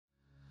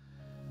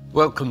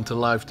Welcome to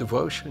Life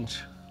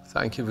Devotions.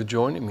 Thank you for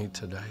joining me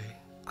today.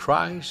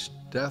 Christ's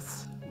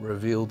Death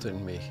Revealed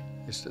in Me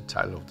is the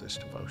title of this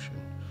devotion.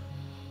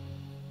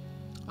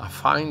 I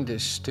find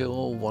this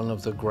still one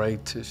of the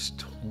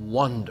greatest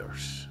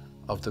wonders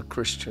of the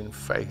Christian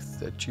faith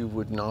that you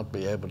would not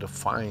be able to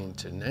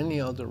find in any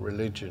other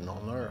religion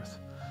on earth.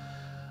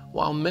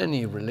 While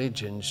many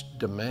religions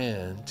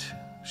demand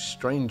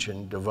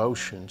stringent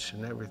devotions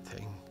and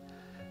everything,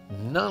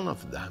 none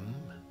of them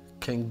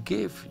can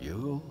give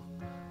you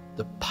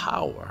the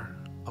power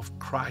of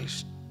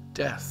Christ's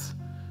death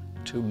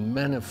to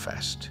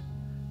manifest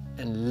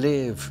and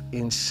live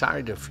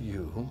inside of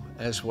you,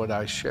 as what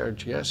I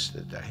shared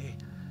yesterday,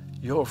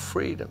 your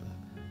freedom.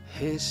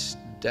 His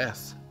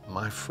death,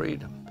 my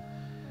freedom.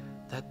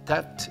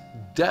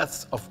 That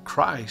death of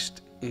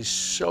Christ is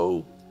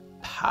so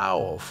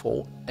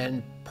powerful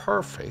and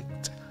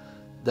perfect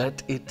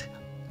that it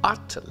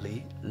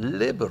utterly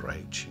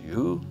liberates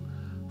you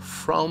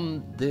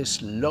from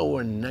this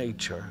lower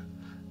nature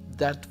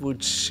that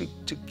would seek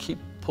to keep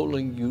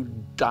pulling you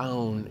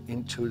down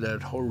into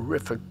that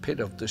horrific pit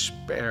of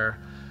despair,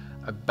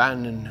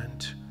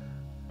 abandonment,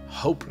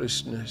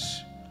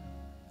 hopelessness,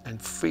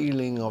 and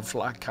feeling of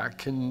like I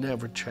can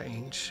never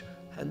change.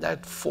 And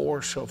that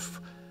force of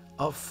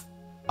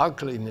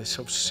ugliness,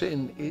 of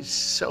sin is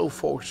so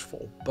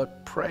forceful.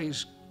 But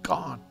praise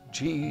God,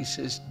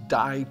 Jesus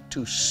died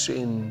to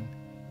sin,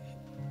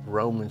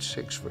 Romans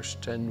 6 verse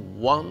 10,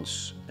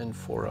 once and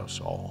for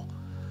us all.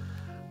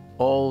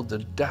 Oh, the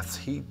death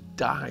he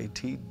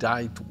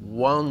died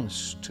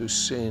once to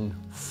sin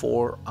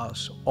for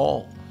us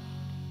all.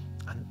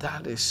 And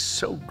that is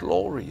so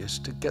glorious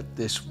to get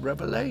this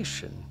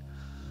revelation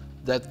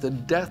that the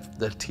death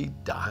that he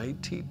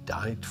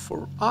died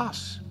for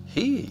us.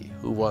 He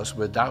who was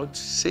without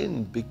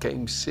sin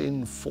became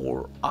sin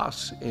for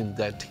us in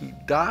that he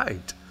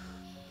died.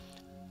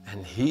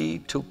 And he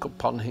took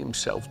upon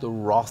himself the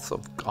wrath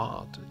of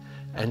God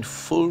and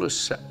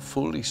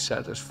fully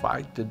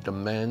satisfied the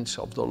demands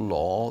of the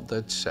law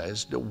that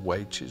says the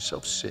wages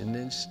of sin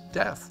is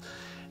death.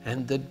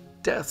 And the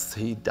death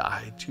he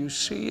died, you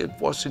see, it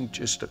wasn't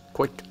just a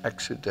quick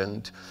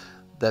accident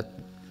that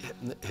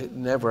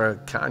never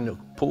kind of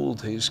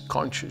pulled his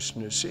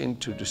consciousness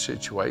into the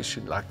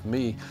situation like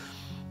me.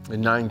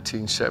 In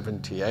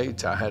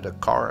 1978, I had a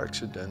car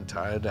accident.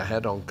 I had a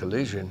head-on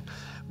collision.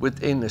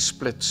 Within a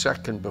split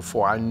second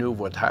before I knew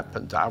what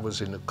happened, I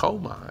was in a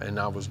coma and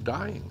I was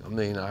dying. I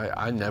mean,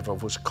 I never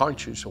was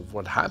conscious of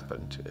what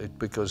happened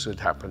because it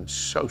happened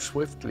so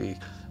swiftly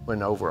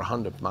when over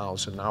 100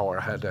 miles an hour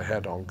I had a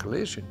head-on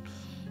collision.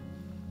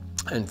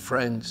 And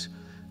friends,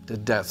 the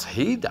death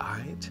he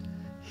died,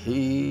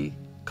 he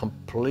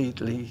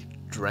completely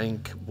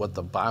drank what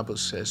the Bible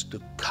says,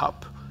 the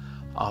cup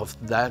of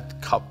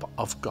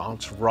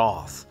God's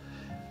wrath.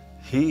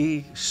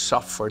 He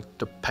suffered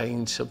the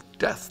pains of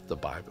death, the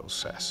Bible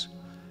says.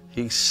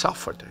 He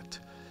suffered it.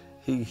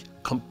 He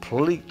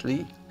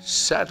completely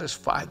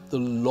satisfied the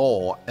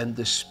law and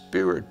the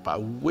spirit by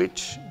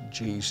which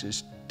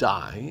Jesus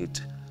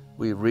died.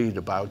 We read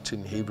about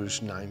in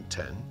Hebrews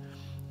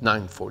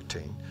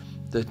 9:14.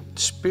 The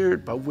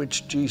spirit by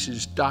which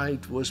Jesus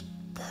died was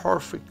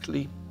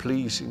perfectly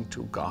pleasing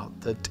to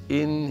God, that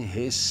in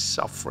his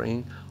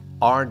suffering,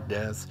 our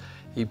death,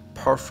 he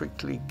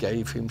perfectly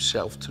gave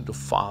himself to the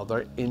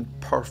Father in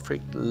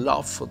perfect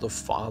love for the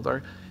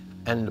Father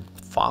and the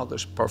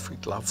Father's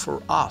perfect love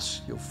for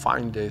us. You'll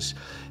find this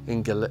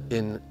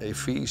in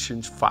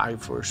Ephesians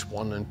 5 verse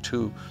 1 and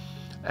 2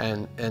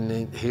 and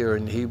here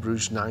in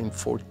Hebrews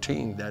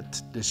 9:14,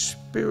 that the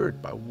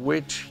spirit by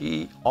which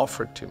he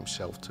offered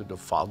himself to the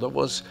Father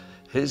was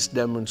his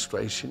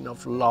demonstration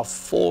of love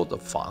for the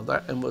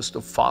Father and was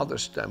the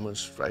Father's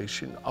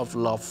demonstration of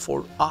love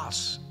for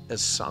us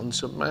as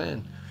sons of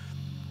man.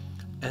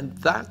 And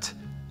that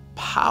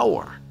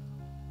power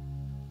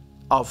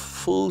of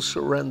full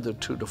surrender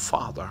to the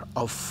Father,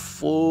 of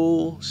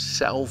full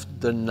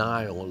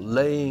self-denial,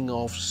 laying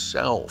off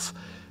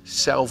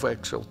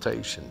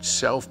self-exaltation,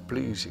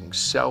 self-pleasing,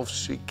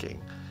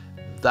 self-seeking,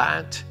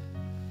 that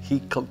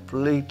he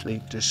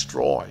completely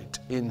destroyed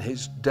in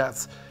his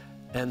death.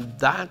 And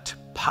that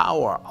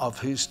power of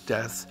his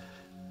death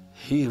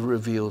he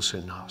reveals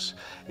in us.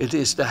 It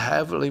is the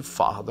Heavenly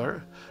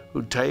Father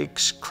who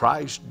takes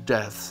Christ's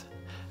death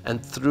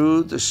and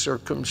through the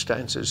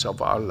circumstances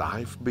of our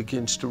life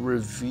begins to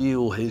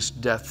reveal his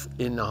death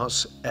in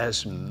us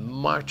as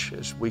much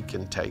as we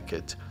can take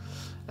it.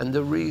 And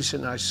the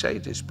reason I say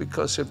this,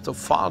 because if the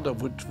Father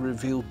would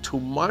reveal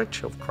too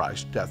much of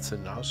Christ's death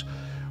in us,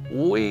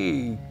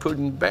 we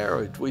couldn't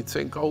bear it. We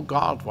think, oh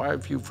God, why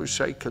have you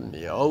forsaken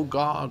me? Oh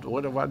God,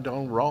 what have I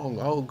done wrong?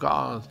 Oh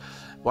God,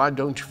 why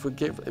don't you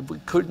forgive? We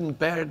couldn't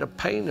bear the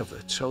pain of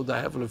it. So the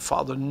Heavenly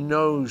Father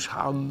knows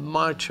how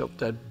much of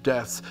that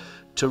death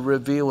to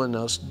reveal in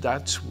us.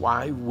 That's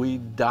why we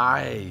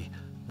die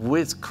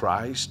with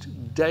Christ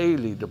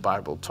daily, the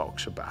Bible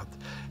talks about.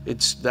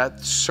 It's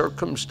that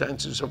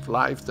circumstances of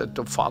life that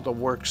the Father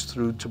works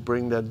through to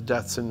bring that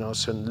death in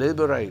us and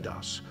liberate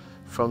us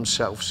from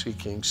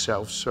self-seeking,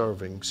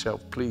 self-serving,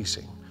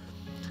 self-pleasing.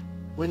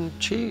 when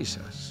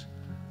Jesus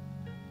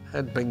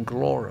had been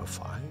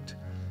glorified,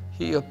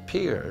 he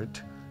appeared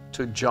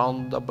to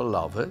John the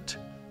Beloved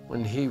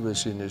when he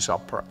was in his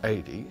upper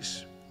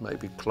 80s,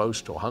 maybe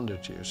close to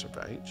 100 years of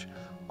age,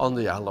 on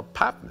the Isle of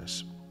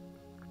Patmos.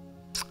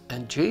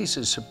 And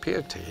Jesus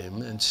appeared to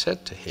him and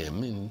said to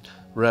him in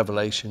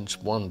Revelations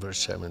 1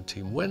 verse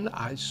 17, when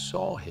I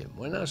saw him,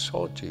 when I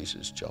saw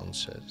Jesus, John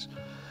says,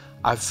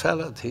 I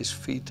fell at his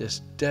feet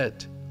as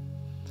dead.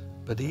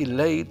 But he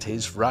laid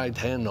his right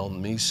hand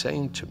on me,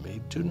 saying to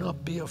me, do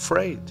not be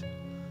afraid.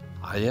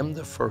 I am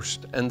the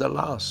first and the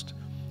last.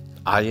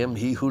 I am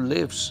he who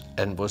lives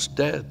and was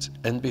dead,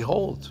 and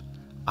behold,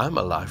 I'm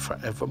alive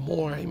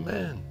forevermore.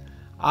 Amen.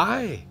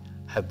 I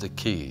have the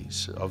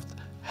keys of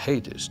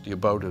Hades, the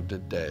abode of the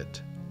dead,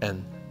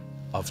 and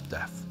of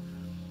death.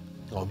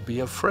 Don't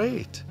be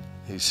afraid,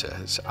 he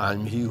says.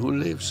 I'm he who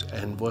lives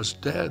and was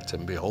dead,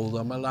 and behold,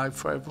 I'm alive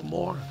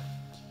forevermore.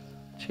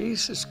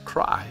 Jesus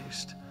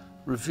Christ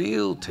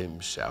revealed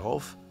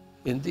himself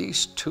in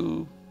these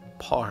two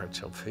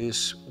parts of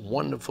his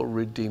wonderful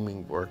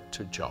redeeming work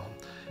to John.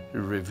 He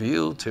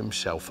revealed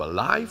himself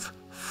alive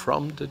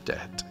from the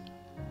dead.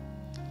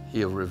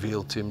 He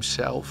revealed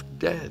himself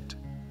dead.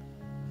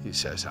 He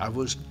says, I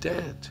was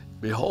dead.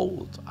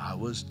 Behold, I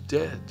was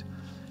dead.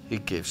 He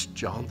gives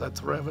John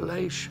that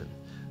revelation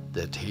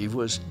that he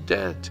was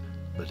dead,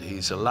 but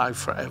he's alive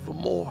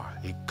forevermore.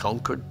 He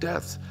conquered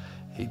death.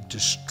 He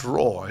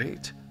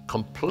destroyed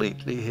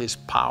completely his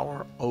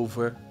power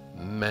over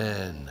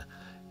man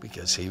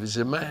because he was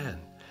a man.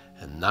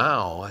 And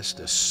now, as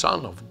the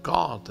Son of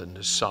God and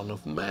the Son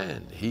of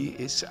Man, he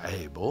is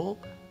able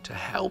to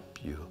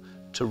help you,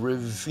 to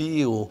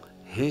reveal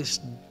his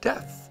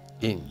death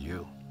in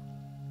you.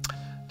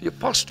 The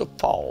Apostle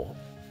Paul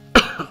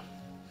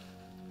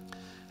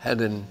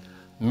had a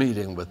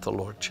meeting with the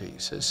Lord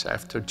Jesus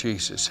after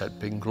Jesus had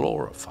been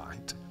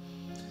glorified.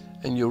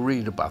 And you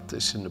read about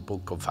this in the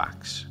book of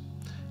Acts.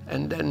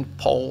 And then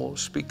Paul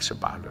speaks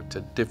about it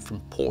at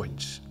different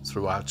points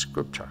throughout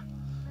Scripture.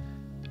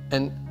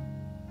 And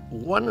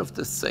one of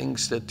the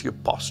things that the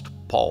Apostle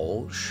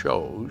Paul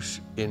shows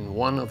in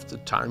one of the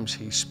times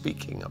he's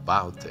speaking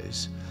about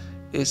this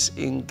is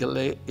in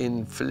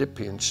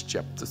Philippians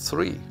chapter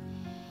 3.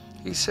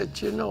 He said,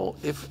 you know,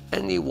 if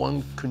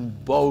anyone can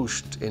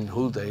boast in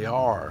who they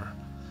are,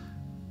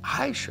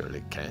 I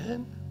surely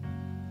can.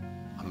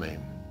 I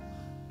mean,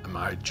 am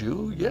I a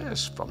Jew?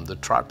 Yes, from the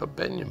tribe of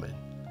Benjamin.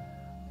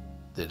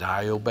 Did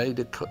I obey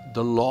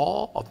the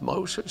law of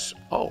Moses?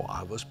 Oh,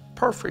 I was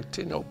perfect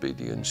in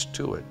obedience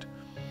to it.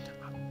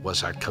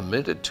 Was I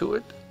committed to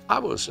it? I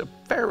was a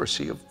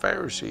Pharisee of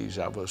Pharisees.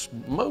 I was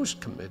most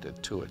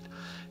committed to it.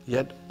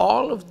 Yet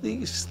all of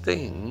these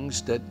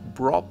things that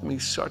brought me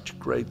such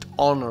great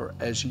honor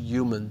as a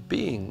human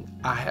being,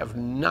 I have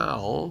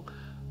now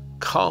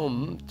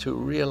come to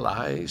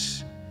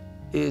realize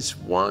is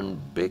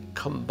one big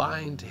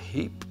combined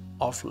heap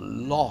of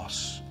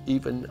loss,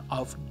 even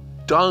of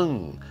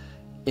dung,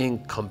 in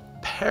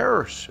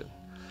comparison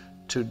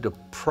to the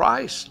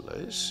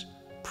priceless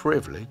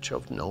privilege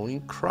of knowing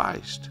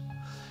Christ.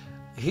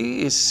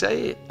 He is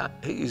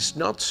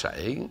not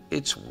saying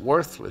it's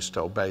worthless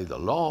to obey the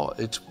law,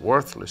 it's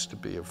worthless to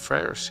be a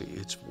Pharisee,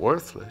 it's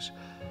worthless.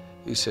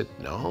 He said,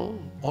 no,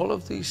 all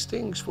of these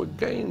things were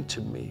gain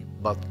to me,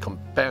 but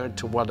compared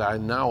to what I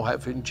now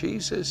have in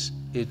Jesus,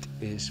 it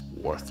is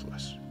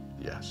worthless.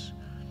 Yes.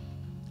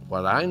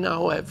 What I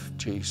now have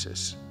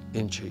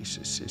in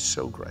Jesus is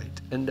so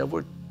great. And there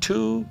were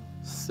two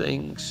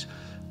things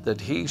that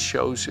he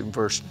shows in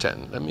verse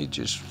 10. Let me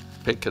just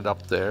pick it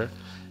up there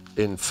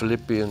in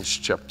Philippians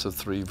chapter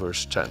 3,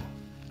 verse 10.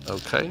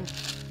 Okay?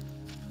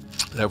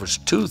 There was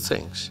two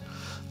things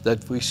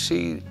that we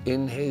see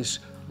in his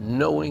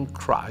knowing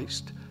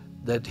Christ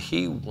that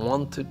he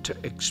wanted to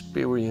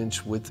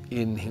experience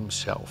within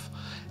himself.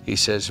 He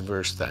says,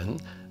 verse 10,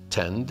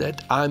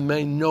 that I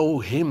may know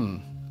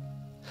him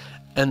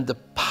and the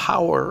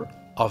power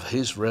of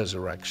his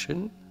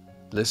resurrection,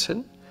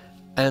 listen,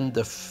 and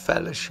the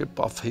fellowship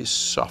of his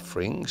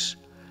sufferings,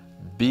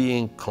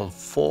 being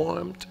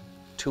conformed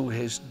to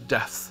his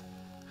death.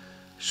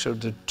 So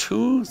the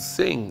two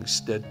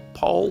things that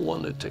Paul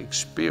wanted to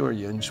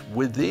experience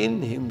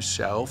within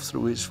himself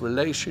through his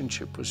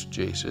relationship with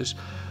Jesus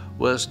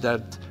was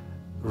that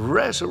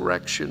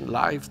resurrection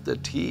life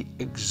that he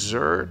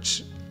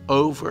exerts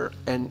over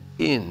and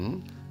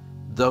in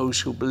those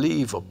who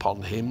believe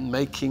upon him,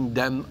 making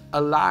them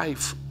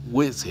alive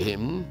with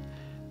him,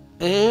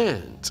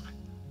 and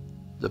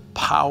the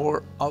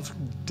power of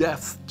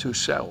death to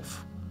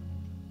self,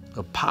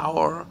 the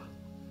power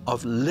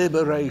of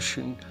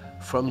liberation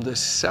from the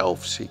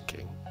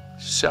self-seeking,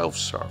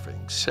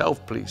 self-serving,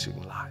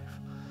 self-pleasing life.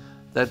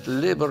 That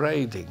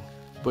liberating,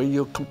 where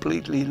you're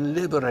completely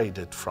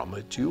liberated from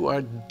it. You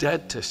are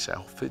dead to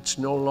self. It's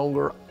no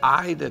longer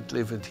I that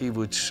liveth, he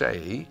would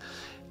say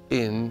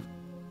in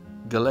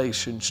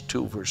Galatians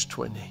 2, verse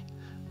 20.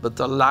 But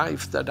the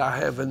life that I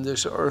have in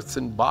this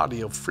earthen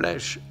body of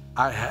flesh,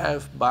 I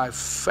have by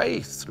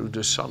faith through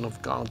the Son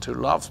of God who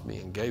loved me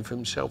and gave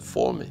himself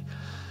for me.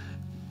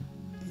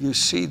 You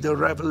see, the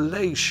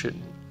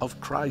revelation of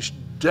Christ's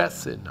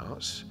death in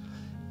us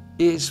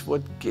is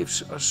what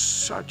gives us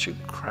such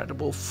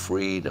incredible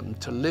freedom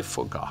to live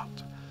for God,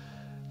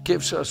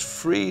 gives us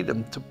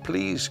freedom to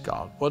please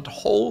God. What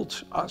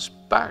holds us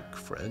back,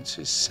 friends,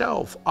 is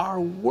self. Our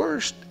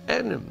worst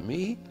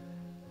enemy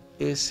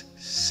is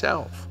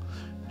self.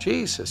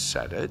 Jesus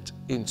said it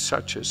in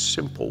such a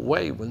simple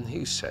way when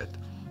he said,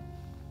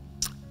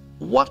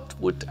 "What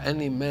would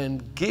any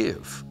man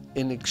give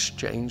in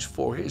exchange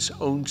for his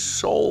own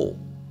soul?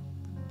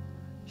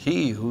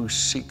 He who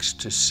seeks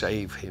to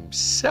save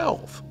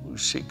himself, who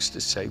seeks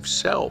to save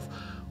self,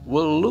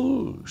 will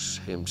lose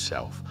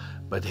himself.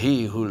 But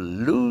he who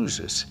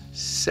loses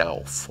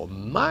self for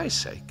my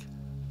sake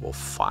will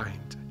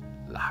find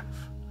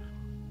life."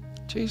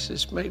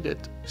 Jesus made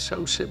it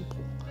so simple.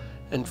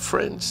 And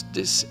friends,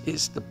 this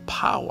is the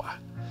power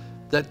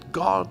that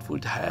God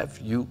would have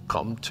you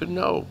come to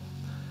know.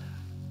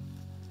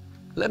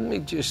 Let me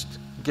just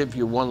give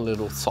you one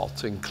little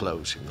thought in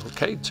closing,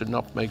 okay? To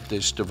not make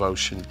this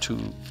devotion too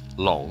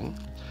long.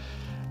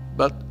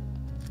 But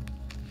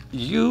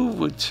you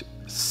would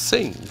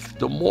think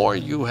the more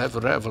you have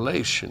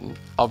revelation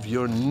of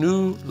your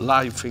new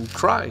life in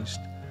Christ,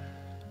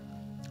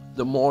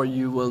 the more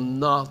you will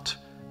not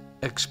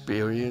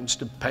experience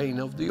the pain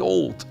of the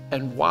old.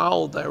 And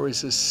while there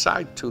is a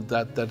side to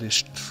that that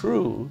is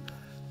true,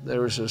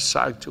 there is a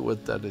side to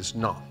it that is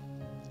not.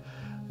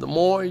 The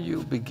more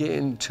you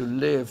begin to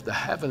live the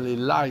heavenly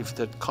life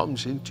that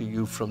comes into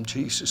you from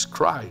Jesus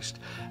Christ,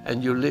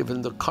 and you live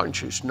in the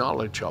conscious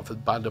knowledge of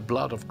it by the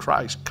blood of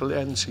Christ,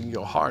 cleansing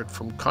your heart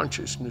from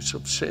consciousness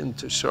of sin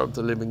to serve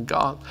the living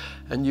God,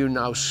 and you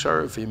now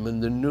serve him in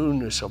the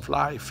newness of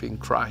life in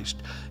Christ.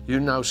 You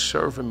now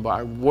serve him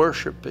by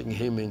worshiping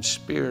him in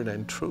spirit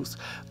and truth,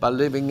 by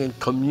living in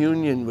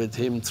communion with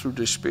him through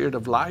the spirit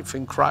of life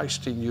in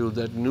Christ in you,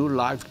 that new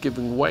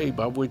life-giving way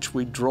by which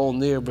we draw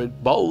near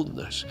with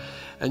boldness.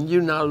 And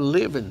you now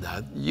live in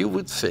that. You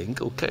would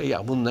think, okay, I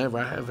will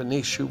never have an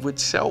issue with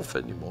self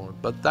anymore.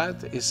 But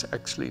that is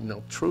actually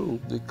not true,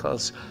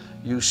 because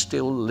you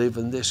still live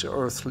in this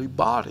earthly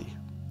body.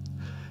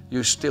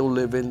 You still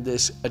live in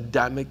this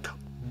Adamic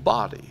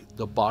body,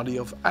 the body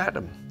of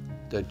Adam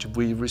that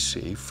we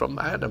received from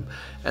Adam.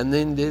 And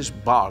in this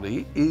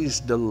body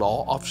is the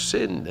law of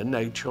sin, the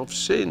nature of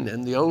sin.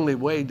 And the only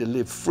way to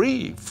live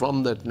free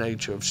from that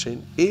nature of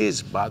sin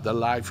is by the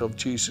life of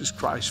Jesus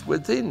Christ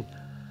within.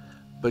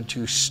 But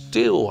you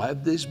still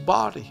have this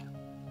body.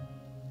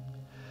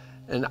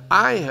 And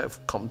I have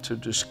come to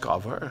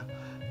discover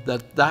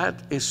that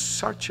that is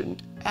such an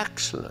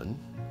excellent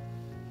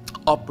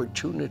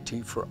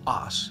opportunity for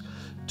us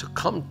to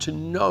come to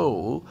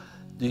know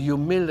the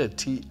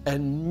humility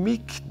and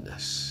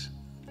meekness,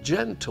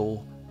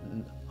 gentle,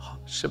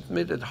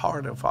 submitted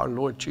heart of our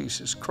Lord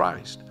Jesus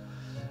Christ.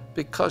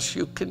 Because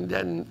you can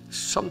then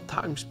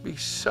sometimes be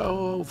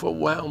so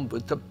overwhelmed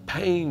with the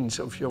pains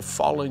of your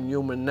fallen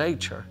human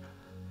nature.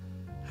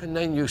 And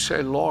then you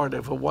say, Lord,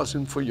 if it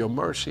wasn't for your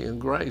mercy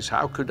and grace,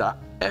 how could I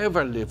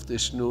ever live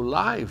this new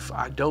life?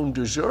 I don't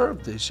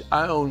deserve this.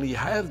 I only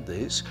have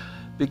this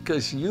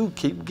because you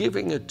keep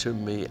giving it to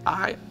me.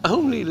 I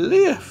only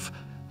live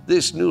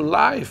this new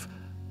life,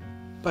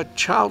 but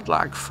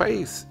childlike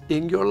faith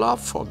in your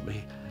love for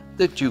me,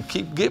 that you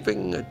keep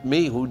giving it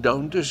me who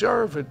don't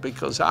deserve it,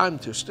 because I'm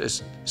just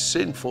as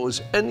sinful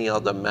as any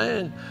other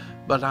man.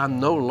 But I'm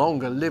no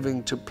longer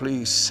living to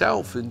please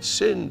self in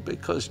sin,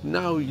 because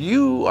now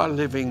you are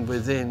living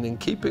within and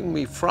keeping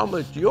me from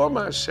it. You're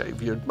my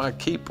Savior, my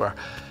keeper.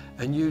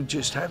 And you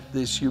just have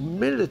this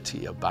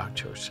humility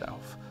about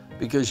yourself,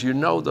 because you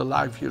know the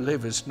life you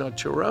live is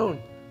not your own.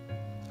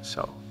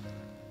 So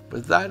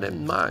with that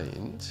in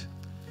mind,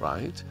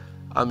 right,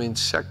 I'm in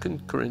 2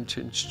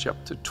 Corinthians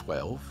chapter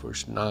 12,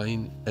 verse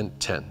 9 and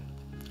 10.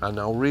 And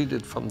I'll read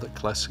it from the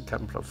Classic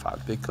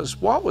Amplified, because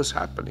what was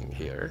happening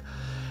here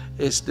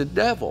is the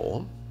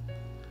devil,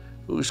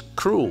 who's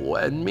cruel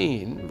and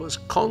mean, was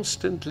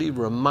constantly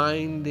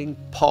reminding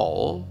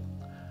Paul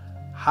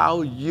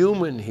how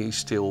human he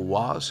still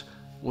was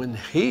when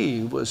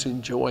he was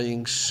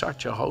enjoying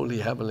such a holy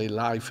heavenly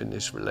life in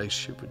his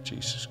relationship with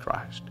Jesus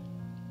Christ.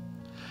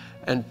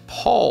 And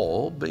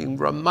Paul, being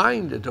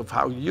reminded of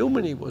how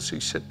human he was, he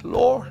said,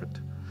 Lord,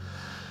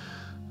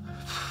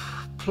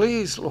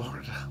 please,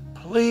 Lord,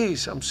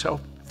 please, I'm so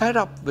fed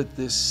up with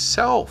this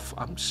self.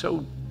 I'm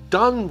so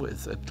done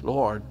with it,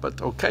 Lord.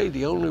 But okay,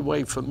 the only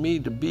way for me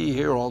to be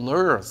here on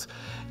earth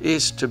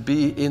is to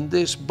be in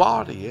this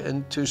body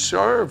and to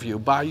serve you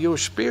by your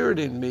Spirit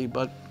in me.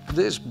 But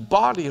this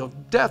body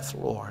of death,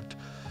 Lord,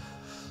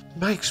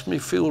 makes me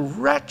feel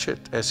wretched,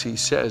 as he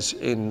says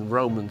in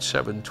Romans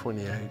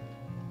 7:28.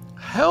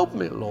 Help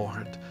me,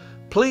 Lord.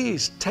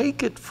 Please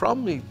take it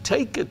from me,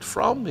 take it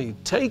from me,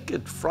 take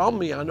it from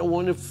me. I don't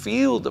want to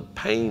feel the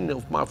pain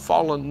of my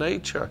fallen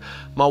nature,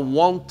 my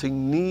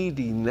wanting,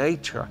 needy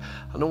nature.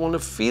 I don't want to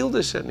feel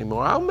this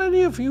anymore. How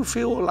many of you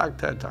feel like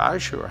that? I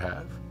sure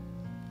have.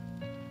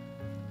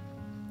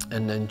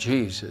 And then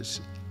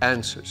Jesus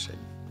answers him.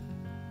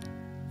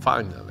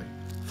 Finally,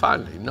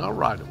 finally, not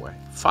right away,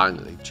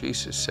 finally,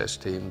 Jesus says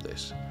to him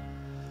this: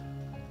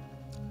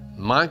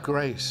 my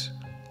grace,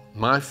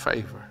 my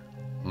favor,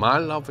 my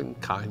loving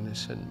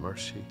kindness and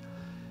mercy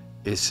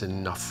is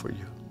enough for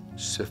you,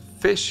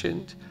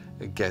 sufficient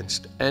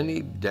against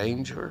any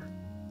danger,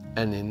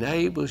 and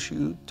enables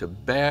you to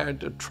bear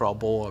the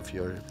trouble of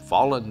your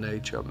fallen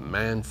nature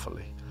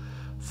manfully.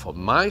 For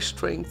my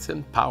strength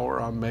and power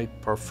are made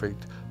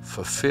perfect,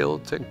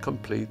 fulfilled and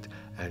complete,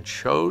 and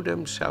show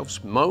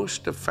themselves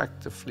most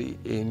effectively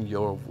in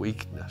your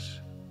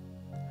weakness.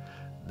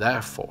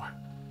 Therefore,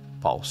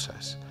 Paul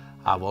says,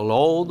 I will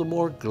all the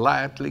more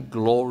gladly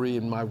glory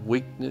in my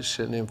weakness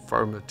and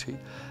infirmity,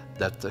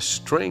 that the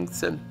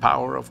strength and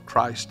power of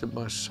Christ the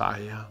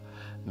Messiah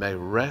may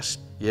rest,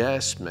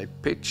 yes, may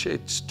pitch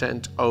its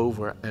tent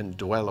over and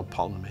dwell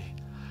upon me.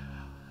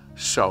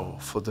 So,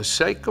 for the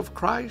sake of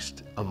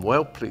Christ, I'm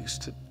well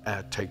pleased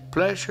to take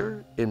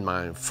pleasure in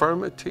my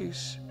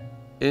infirmities,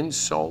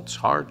 insults,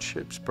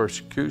 hardships,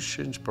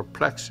 persecutions,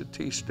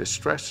 perplexities,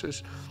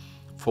 distresses.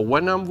 For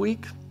when I'm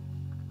weak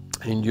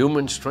in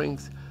human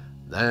strength,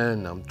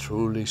 then I'm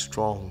truly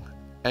strong,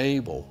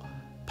 able,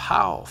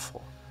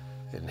 powerful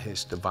in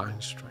His divine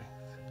strength.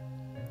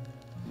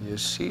 You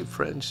see,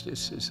 friends,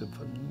 this is a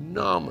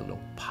phenomenal,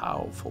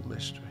 powerful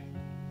mystery.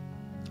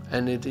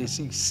 And it is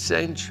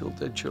essential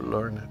that you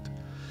learn it.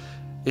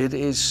 It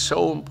is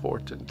so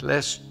important,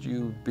 lest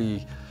you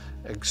be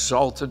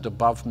exalted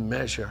above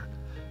measure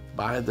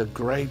by the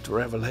great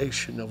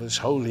revelation of His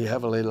holy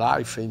heavenly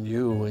life in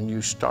you, and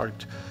you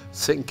start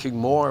thinking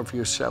more of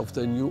yourself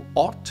than you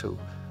ought to.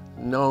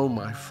 No,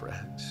 my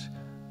friends,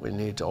 we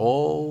need to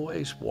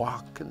always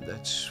walk in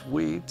that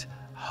sweet,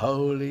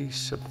 holy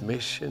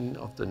submission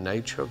of the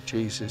nature of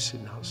Jesus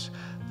in us,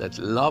 that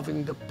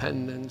loving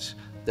dependence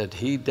that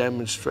He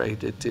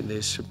demonstrated in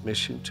His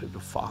submission to the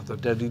Father,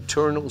 that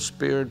eternal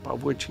spirit by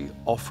which He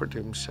offered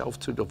Himself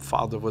to the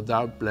Father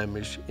without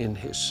blemish in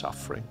His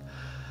suffering,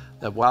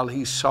 that while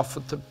He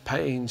suffered the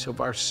pains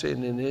of our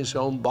sin in His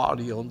own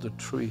body on the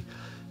tree,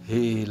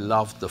 He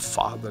loved the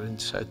Father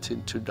and said,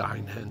 into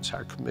thine hands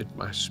I commit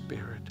my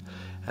spirit.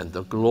 And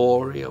the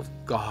glory of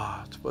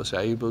God was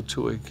able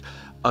to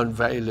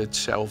unveil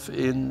itself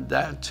in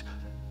that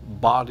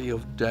body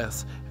of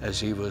death as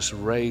He was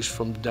raised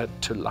from death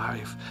to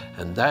life.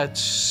 And that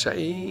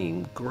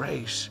same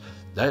grace,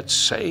 that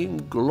same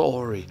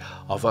glory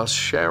of us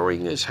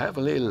sharing His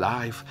heavenly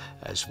life,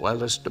 as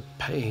well as the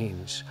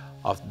pains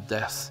of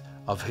death,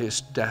 of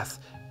His death,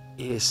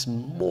 is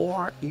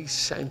more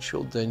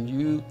essential than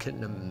you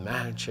can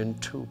imagine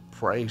to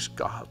praise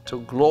God,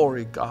 to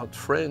glory God.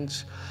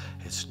 Friends,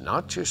 it's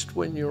not just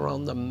when you're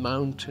on the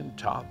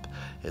mountaintop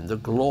in the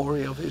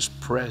glory of His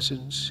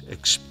presence,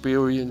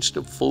 experience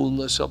the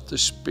fullness of the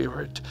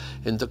Spirit,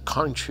 in the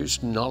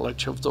conscious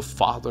knowledge of the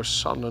Father,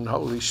 Son, and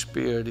Holy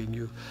Spirit in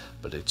you,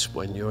 but it's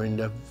when you're in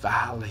the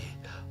valley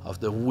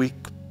of the weak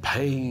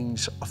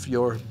pains of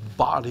your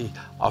body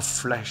of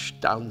flesh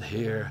down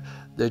here,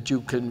 that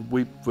you can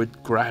weep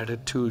with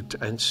gratitude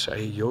and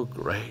say, your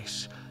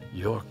grace,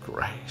 your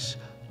grace,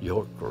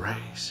 your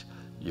grace,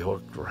 your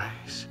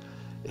grace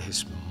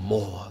is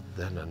more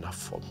than enough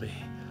for me.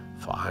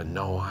 For I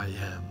know I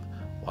am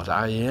what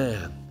I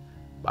am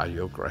by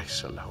your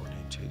grace alone.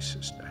 In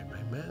Jesus' name,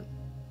 amen.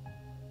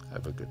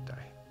 Have a good day.